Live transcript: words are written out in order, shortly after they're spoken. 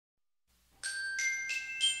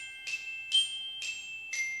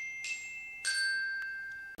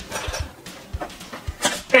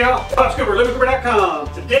Hey y'all, Cooper,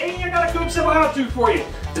 LivingCooper.com. Today I got a Coop simple how-to for you.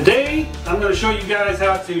 Today I'm going to show you guys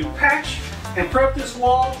how to patch and prep this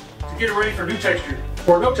wall to get it ready for new texture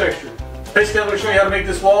or no texture. Basically I'm going to show you how to make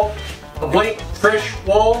this wall a blank, fresh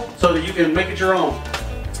wall so that you can make it your own.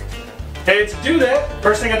 And to do that,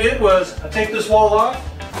 first thing I did was I taped this wall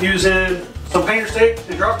off using some painter's tape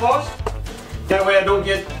and drop cloths. That way I don't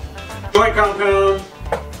get joint compound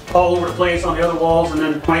all over the place on the other walls, and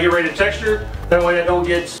then when I get ready to texture, that way I don't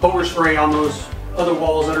get overspray on those other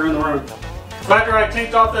walls that are in the room. So after I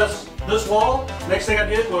taped off this wall, next thing I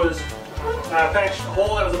did was I patched a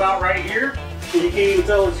hole that was about right here, and you can't even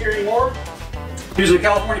tell it's here anymore, using a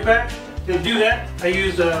California patch. To do that, I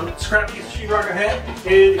used a scrap piece of sheetrock I had,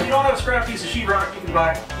 and if you don't have a scrap piece of sheetrock, you can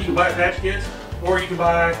buy patch kits, or you can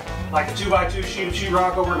buy like a 2x2 sheet of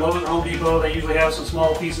sheetrock over at Lowe's or Home Depot. They usually have some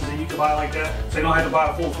small pieces that you can buy like that, so you don't have to buy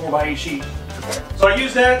a full 4x8 sheet. So I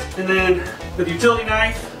used that, and then with a utility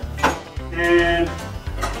knife and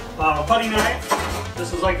a putty knife.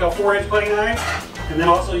 This is like a 4-inch putty knife, and then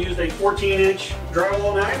also used a 14-inch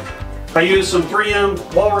drywall knife. I used some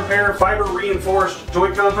 3M wall repair fiber reinforced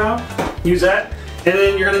joint compound. Use that, and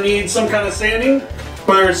then you're going to need some kind of sanding,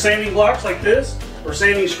 whether it's sanding blocks like this or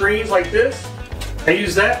sanding screens like this. I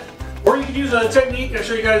use that. Or you can use a technique. I'll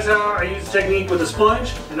show you guys how I use the technique with a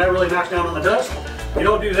sponge, and that really knocks down on the dust. If you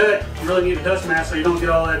don't do that, you really need a dust mask so you don't get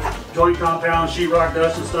all that joint compound, sheetrock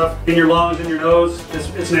dust and stuff in your lungs and your nose.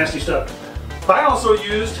 It's nasty stuff. I also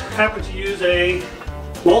happened to use a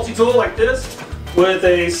multi-tool like this with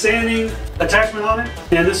a sanding attachment on it.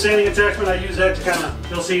 And this sanding attachment, I use that to kind of,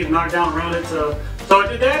 you'll see, knock down around it. So I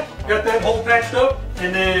did that, got that hole patched up,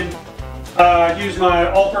 and then used my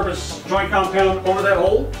all-purpose joint compound over that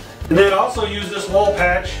hole. And then I also used this wall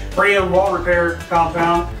patch, 3M wall repair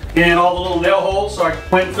compound, in all the little nail holes. So I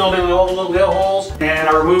went and filled in all the little nail holes, and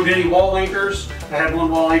I removed any wall anchors. I had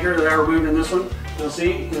one wall anchor that I removed in this one, you'll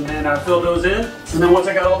see, and then I filled those in. And then once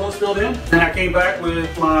I got all those filled in, then I came back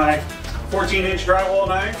with my 14-inch drywall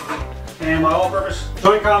knife and my all-purpose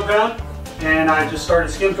joint compound, and I just started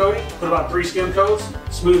skim coating. Put about 3 skim coats,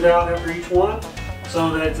 smoothed out after each one,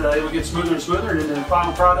 so that it would get smoother and smoother. And then the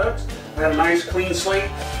final product, I had a nice clean slate,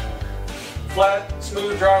 flat,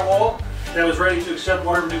 smooth drywall that was ready to accept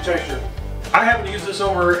whatever new texture. I happen to use this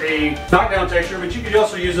over a knockdown texture, but you could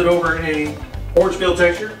also use it over a orange peel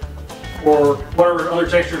texture or whatever other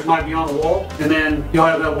textures might be on the wall, and then you'll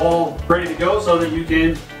have that wall ready to go so that you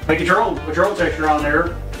can make it your own. Put your own texture on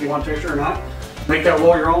there if you want texture or not. Make that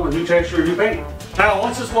wall your own with new texture and new paint. Now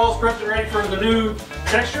once this wall is prepped and ready for the new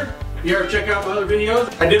texture, you ever check out my other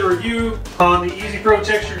videos? I did a review on the Easy Pro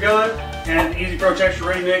Texture Gun and the Easy Pro Texture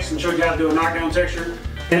Ready Mix and showed you how to do a knockdown texture.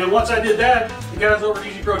 And then once I did that, the guys over at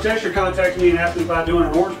Easy Pro Texture contacted me and asked me about doing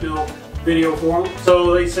an orange peel video for them.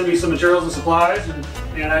 So they sent me some materials and supplies,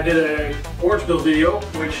 and I did an orange peel video,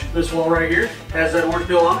 which this wall right here has that orange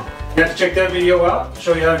peel on it. You have to check that video out,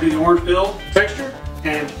 show you how to do the orange peel texture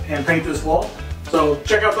and paint this wall. So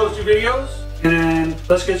check out those 2 videos, and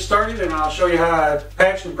let's get started, and I'll show you how I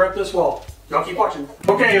patch and prep this wall. Y'all keep watching.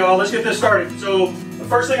 Okay, y'all, let's get this started. So the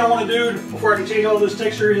first thing I want to do before I can change all this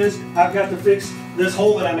texture is I've got to fix this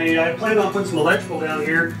hole that I made. I planned on putting some electrical down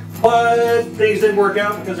here, but things didn't work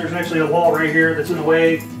out because there's actually a wall right here that's in the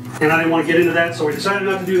way, and I didn't want to get into that, so we decided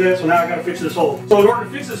not to do that. So now I got to fix this hole. So in order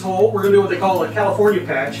to fix this hole, we're going to do what they call a California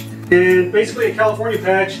patch. And basically a California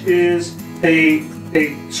patch is a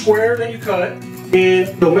square that you cut,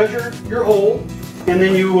 and you'll measure your hole, and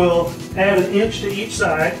then you will add 1 inch to each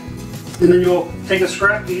side, and then you'll take a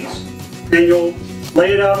scrap piece and you'll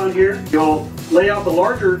lay it out on here. You'll lay out the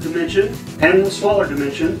larger dimension and the smaller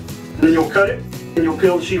dimension, and then you'll cut it and you'll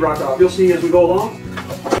peel the sheetrock off. You'll see as we go along.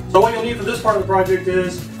 So what you'll need for this part of the project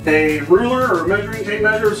is a ruler or a measuring tape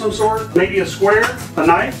measure of some sort, maybe a square, a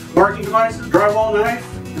knife, marking devices, drywall knife,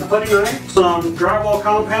 and a putty knife, some drywall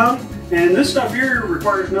compound, and this stuff here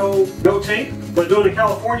requires no tape, but doing a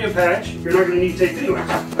California patch, you're not going to need tape anyway.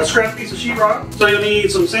 A scrap piece of sheetrock, so you'll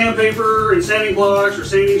need some sandpaper and sanding blocks or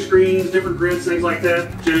sanding screens, different grits, things like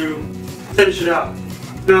that to finish it out.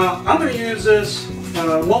 Now I'm going to use this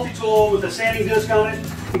multi-tool with a sanding disc on it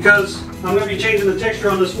because I'm going to be changing the texture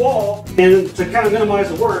on this wall, and to kind of minimize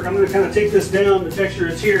the work, I'm going to kind of take this down, the texture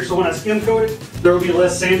is here, so when I skim coat it, there will be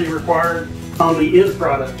less sanding required on the end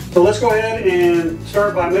product. So let's go ahead and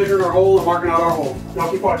start by measuring our hole and marking out our hole.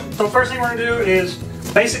 Y'all keep watching. So first thing we're going to do is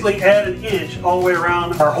basically add 1 inch all the way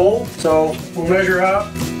around our hole. So we'll measure out,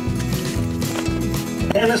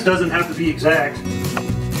 and this doesn't have to be exact.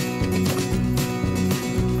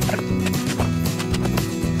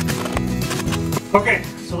 Okay,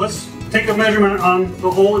 so let's take a measurement on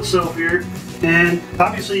the hole itself here, And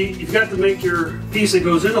obviously you've got to make your piece that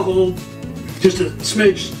goes in the hole just a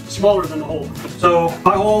smidge smaller than the hole. So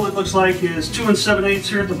my hole, it looks like, is 2 7/8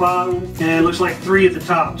 here at the bottom, and it looks like 3 at the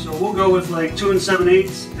top. So we'll go with like 2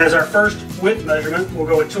 7/8 as our first width measurement. We'll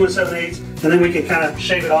go with 2 7/8, and then we can kind of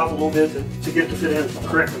shave it off a little bit to get it to fit in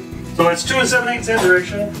correctly. So it's 2 7/8 that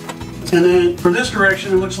direction. And then for this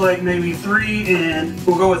direction, it looks like maybe 3, and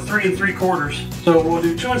we'll go with 3 3/4. So we'll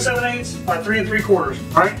do 2 7/8 by 3 3/4.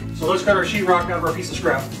 All right, so let's cut our sheetrock out of our piece of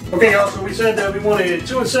scrap. Okay, y'all, so we said that we wanted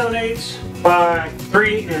 2 7/8 by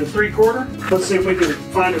 3 3/4. Let's see if we can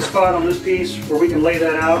find a spot on this piece where we can lay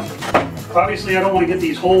that out. Obviously, I don't want to get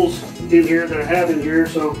these holes in here that I have in here,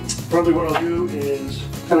 so probably what I'll do is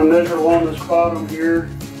kind of measure along this bottom here.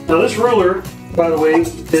 Now this ruler, by the way,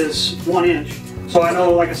 is 1 inch. So I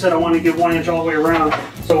know, like I said, I want to get 1 inch all the way around.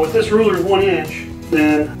 So with this ruler 1 inch,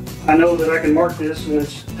 then I know that I can mark this and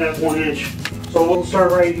it's at 1 inch. So we'll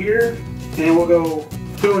start right here, and we'll go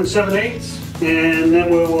 2 7/8, and then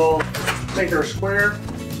we will take our square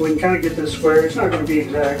so we can kind of get this square. It's not going to be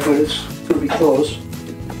exact, but it's going to be close.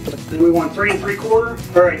 And we want 3 3/4.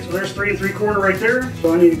 All right, so there's 3 3/4 right there.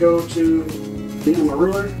 So I need to go to my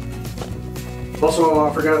ruler. Also,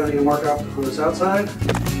 I forgot I need to mark out on this outside.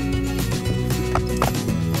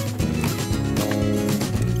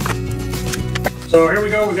 So here we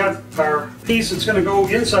go, we got our piece that's going to go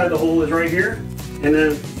inside the hole is right here, and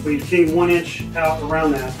then we came 1 inch out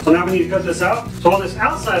around that. So now we need to cut this out. So on this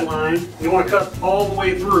outside line, we want to cut all the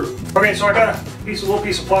way through. Okay, so I got a little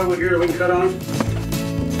piece of plywood here that we can cut on.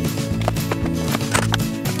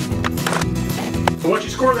 So once you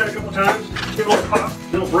score that a couple times, give it a little pop,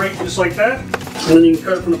 it'll break just like that, and then you can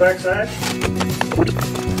cut it from the back side.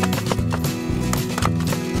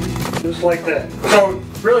 Just like that. So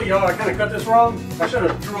really, y'all, I kind of cut this wrong. I should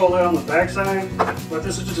have threw all that on the back side, but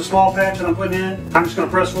this is just a small patch that I'm putting in. I'm just going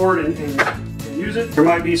to press forward and use it. There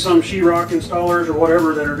might be some sheetrock installers or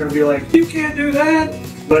whatever that are going to be like, you can't do that,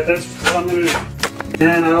 but that's what I'm going to do.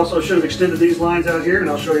 And I also should have extended these lines out here, and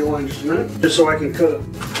I'll show you why in just a minute, just so I can cut a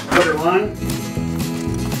better line.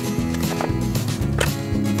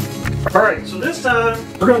 All right, so this time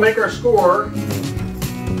we're going to make our score.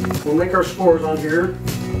 We'll make our scores on here.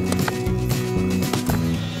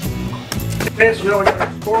 Okay, so now we got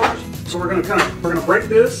our scores. So we're gonna break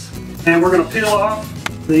this, and we're gonna peel off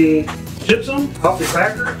the gypsum off the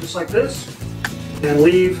backer just like this, and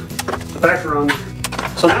leave the backer on there.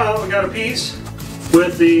 So now we got a piece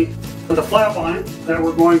with the flap on it that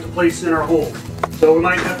we're going to place in our hole. So we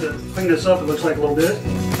might have to clean this up. It looks like a little bit.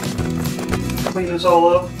 Clean this all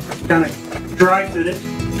up, kind of dry fit it.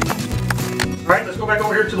 All right, let's go back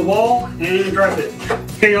over here to the wall and dry fit.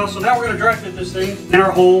 Okay, y'all, so now we're going to dry fit this thing in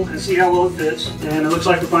our hole and see how well it fits. And it looks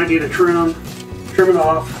like we might need to trim it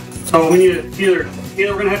off. So we need to either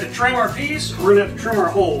we're going to have to trim our piece, or we're going to have to trim our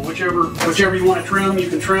hole. Whichever you want to trim, you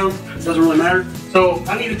can trim. It doesn't really matter. So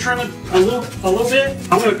I need to trim it a little bit.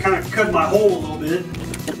 I'm going to kind of cut my hole a little bit.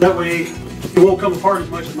 That way it won't come apart as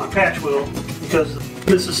much as my patch will, because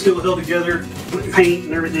this is still held together with paint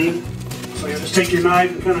and everything. So you just take your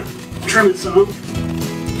knife and kind of trim it some.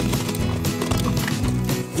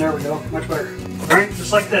 There we go, much better. All right,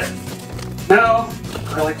 just like that. Now,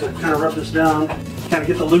 I like to kind of rub this down, kind of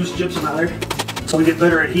get the loose gypsum out there, so we get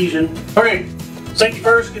better adhesion. Okay, safety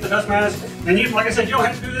first, get the dust mask. And like I said, you don't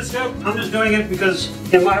have to do this step. I'm just doing it because,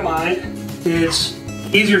 in my mind, it's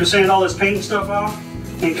easier to sand all this paint and stuff off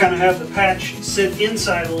and kind of have the patch sit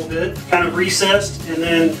inside a little bit, kind of recessed, and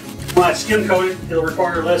then when I skim coat it, it'll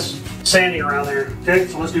require less sanding around there. Okay,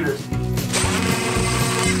 so let's do this.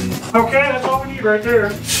 Okay, that's all we need right there.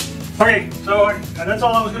 Okay, so that's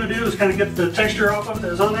all I was going to do is kind of get the texture off of it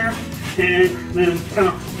that's on there, and then kind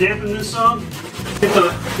of dampen this some,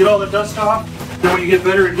 get all the dust off. That way you get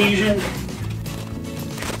better adhesion.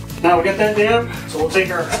 Now we got that damp, so we'll take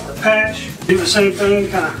our patch, do the same thing,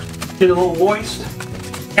 kind of get it a little moist.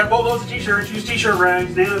 Got both those t-shirts, use t-shirt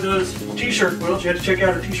rags. Nana does t-shirt quilts. You have to check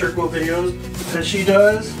out her t-shirt quilt videos that she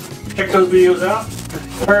does. Check those videos out.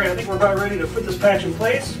 Alright, I think we're about ready to put this patch in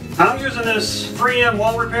place. I'm using this 3M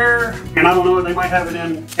wall repair, and I don't know, they might have it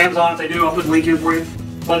in Amazon. If they do, I'll put a link in for you.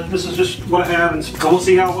 But this is just what I have, and we'll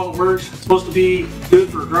see how well it works. It's supposed to be good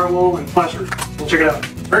for drywall and plaster. We'll check it out.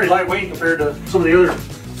 Very lightweight compared to some of the other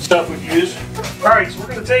stuff we've used. Alright, so we're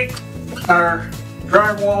going to take our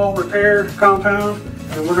drywall repair compound,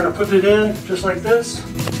 and we're going to put it in just like this.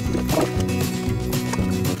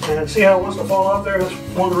 And see how it wants to fall off there? That's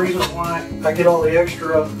one of the reasons why I get all the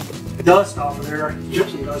extra dust off of there,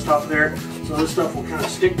 gypsum dust off of there, so this stuff will kind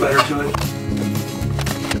of stick better to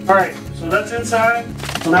it. Alright, so that's inside.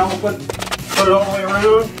 So now we'll put it all the way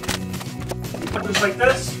around. Just like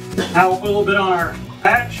this. Now we'll put a little bit on our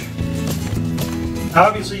patch. Now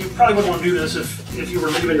obviously you probably wouldn't want to do this if you were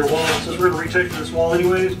leaving your wall. Since we're going to retexture this wall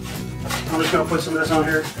anyways, I'm just going to put some of this on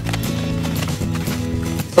here.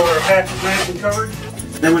 So our patch is nice and covered.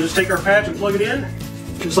 Then we'll just take our patch and plug it in,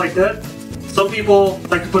 just like that. Some people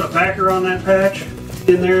like to put a backer on that patch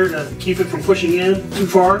in there to keep it from pushing in too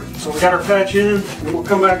far. So we got our patch in, and we'll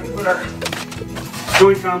come back and put our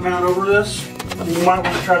joint compound over this. You might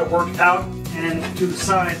want to try to work out and to the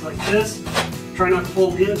sides like this. Try not to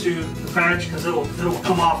pull into the patch because it'll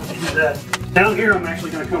come off if you do that. Down here I'm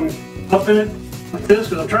actually going to come up in it like this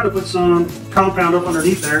because I'm trying to put some compound up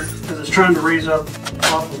underneath there because it's trying to raise up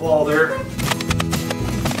off the wall there.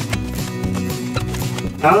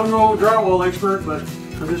 I'm no drywall expert, but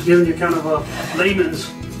I'm just giving you kind of a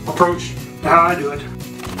layman's approach to how I do it.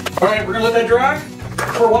 Alright, we're going to let that dry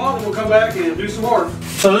for a while and we'll come back and do some more.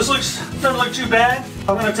 So this doesn't look too bad.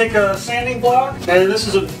 I'm going to take a sanding block, and this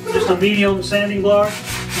is just a medium sanding block.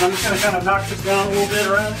 And I'm just going to kind of knock this down a little bit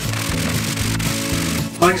around.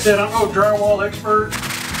 Like I said, I'm no drywall expert.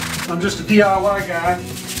 I'm just a DIY guy.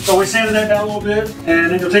 So we sanded that down a little bit,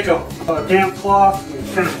 and then you'll take a damp cloth and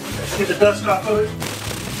kind of get the dust off of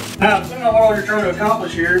it. Now, depending on what all you're trying to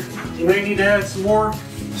accomplish here, you may need to add some more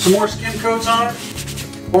skim coats on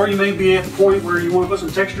it, or you may be at the point where you want to put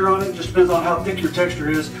some texture on it. It just depends on how thick your texture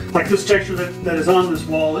is. Like this texture that is on this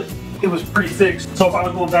wall, it was pretty thick. So if I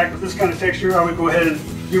was going back with this kind of texture, I would go ahead and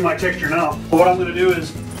do my texture now. But what I'm going to do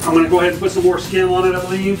is I'm going to go ahead and put some more skim on it, I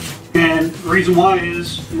believe. And the reason why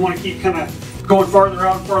is you want to keep kind of going farther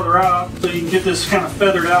out and farther out so you can get this kind of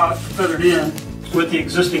feathered in with the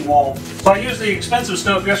existing wall. So I used the expensive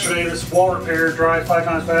stuff yesterday, this wall repair, dry 5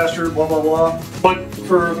 times faster, blah blah blah. But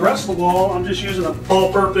for the rest of the wall, I'm just using an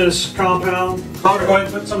all-purpose compound. I'm going to go ahead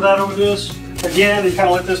and put some of that over this again and kind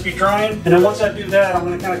of let this be drying. And then once I do that, I'm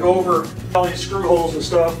going to kind of go over all these screw holes and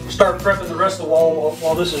stuff, start prepping the rest of the wall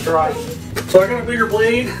while this is dry. So I got a bigger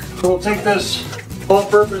blade, so we'll take this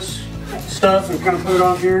all-purpose stuff and kind of put it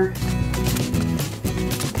on here.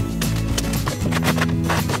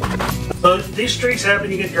 So these streaks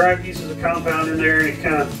happen, you get dry pieces of compound in there and it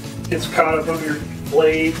kind of gets caught up on your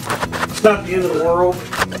blade. It's not the end of the world.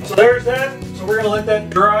 So there's that. So we're going to let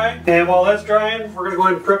that dry. And while that's drying, we're going to go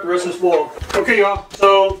ahead and prep the rest of this wall. Okay y'all,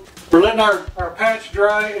 so we're letting our patch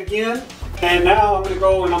dry again. And now I'm going to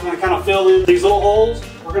go and I'm going to kind of fill in these little holes.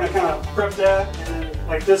 We're going to kind of prep that. And then,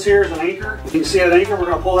 like this here is an anchor. You can see that anchor, we're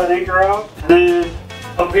going to pull that anchor out. And then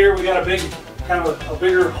up here we got a big, kind of a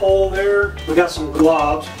bigger hole there. We got some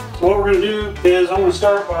globs. So what we're going to do is I'm going to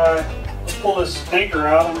start by, let's pull this anchor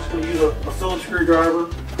out. I'm just going to use a Phillips screwdriver.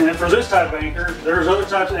 And for this type of anchor, there's other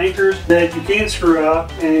types of anchors that you can't screw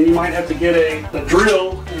out, and you might have to get a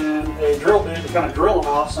drill and a drill bit to kind of drill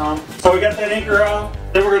them out some. So we got that anchor out.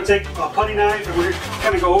 Then we're going to take a putty knife and we're going to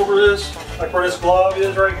kind of go over this, like where this glob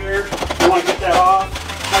is right here. We want to get that off,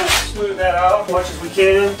 kind of smooth that out as much as we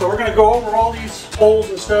can. So we're going to go over all these holes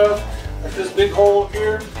and stuff, like this big hole up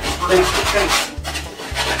here. We're going to kind of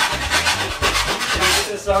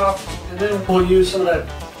this off, and then we'll use some of that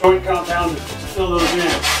joint compound to fill those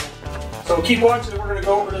in. So keep watching, we're going to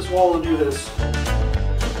go over this wall and do this.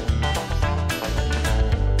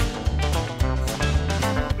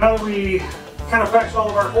 Now that we kind of patched all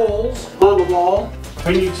of our holes on the wall,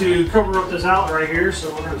 we need to cover up this outlet right here,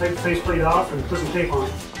 so we're going to take the faceplate off and put some tape on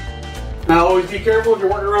it. Now always be careful if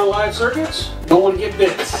you're working around live circuits, you don't want to get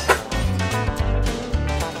bits.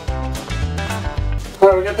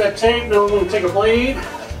 Alright, we got that tape, now we're going to take a blade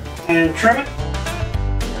and trim it.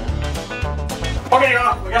 Okay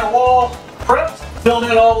y'all, we got a wall prepped, filled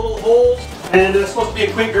in all the little holes, and it's supposed to be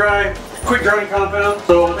a quick drying compound,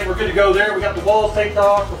 so I think we're good to go there. We got the walls taped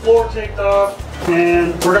off, the floor taped off,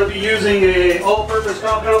 and we're going to be using a all-purpose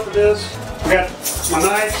compound for this. We got my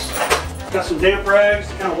knives, got some damp rags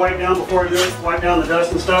to kind of wipe down before I do it, wipe down the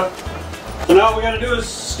dust and stuff. So now all we got to do is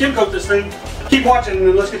skim coat this thing. Keep watching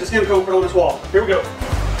and let's get the skim coat put on this wall. Here we go.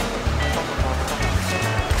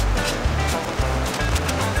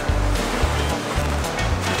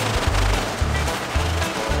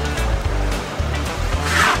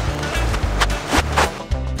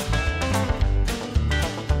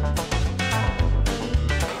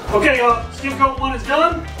 Okay y'all, skim coat 1 is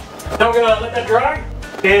done. Now we're going to let that dry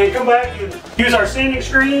and come back and use our sanding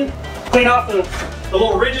screen, clean off the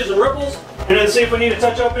little ridges and ripples, and then see if we need to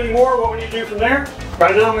touch up any more, what we need to do from there.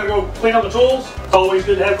 Right now I'm going to go clean up the tools. It's always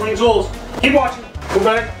good to have clean tools. Keep watching. Go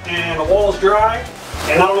back and the wall is dry.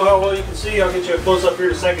 And I don't know how well you can see. I'll get you a close up here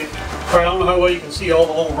in a second. All right, I don't know how well you can see all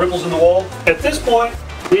the little ripples in the wall. At this point,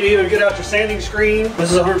 you need to either get out your sanding screen.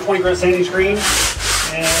 This is a 120 grit sanding screen.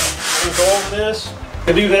 And we're going to go over this.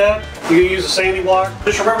 To do that, You can use a sanding block.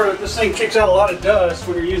 Just remember that this thing kicks out a lot of dust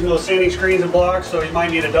when you're using those sanding screens and blocks, so you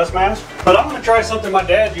might need a dust mask. But I'm going to try something my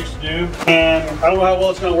dad used to do, and I don't know how well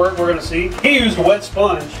it's going to work. We're going to see. He used a wet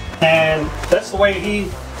sponge, and that's the way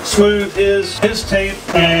he smoothed his tape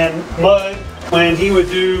and mud when he would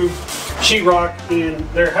do sheetrock in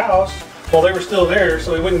their house while they were still there,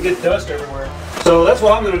 so he wouldn't get dust everywhere. So that's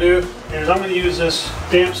what I'm going to do, is I'm going to use this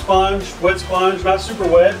damp sponge, wet sponge, not super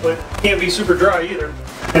wet, but can't be super dry either.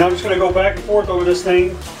 And I'm just going to go back and forth over this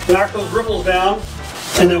thing, knock those ripples down,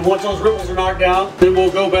 and then once those ripples are knocked down, then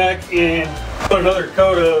we'll go back and put another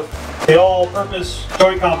coat of the all-purpose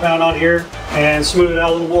joint compound on here and smooth it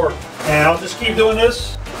out a little more. And I'll just keep doing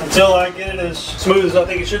this until I get it as smooth as I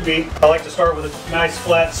think it should be. I like to start with a nice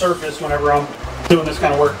flat surface whenever I'm doing this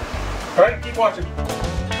kind of work. Alright, keep watching.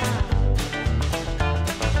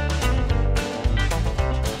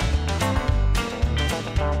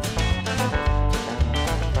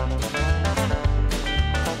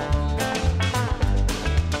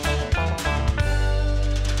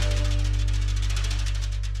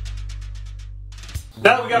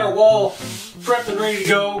 Now that we got our wall prepped and ready to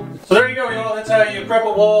go, so there you go, y'all. That's how you prep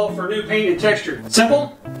a wall for new paint and texture.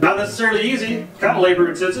 Simple, not necessarily easy, kind of labor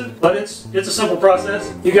intensive, but it's a simple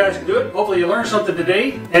process. You guys can do it. Hopefully you learned something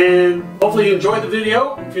today, and hopefully you enjoyed the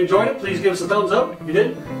video. If you enjoyed it, please give us a thumbs up. If you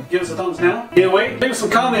did, give us a thumbs down. Anyway, leave us some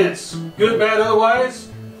comments, good, bad, otherwise.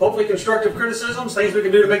 Hopefully constructive criticisms, things we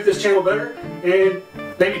can do to make this channel better, and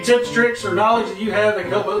maybe tips, tricks, or knowledge that you have that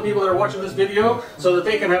can help other people that are watching this video so that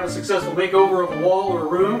they can have a successful makeover of a wall or a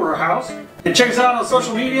room or a house. And check us out on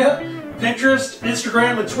social media, Pinterest,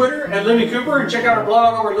 Instagram, and Twitter at LivingCooper, and check out our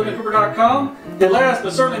blog over at LivingCooper.com. And last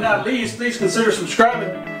but certainly not least, please consider subscribing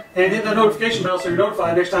and hit the notification bell so you're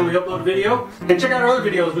notified next time we upload a video. And check out our other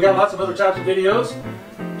videos. We got lots of other types of videos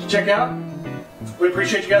to check out. We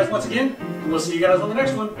appreciate you guys once again, and we'll see you guys on the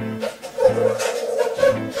next one.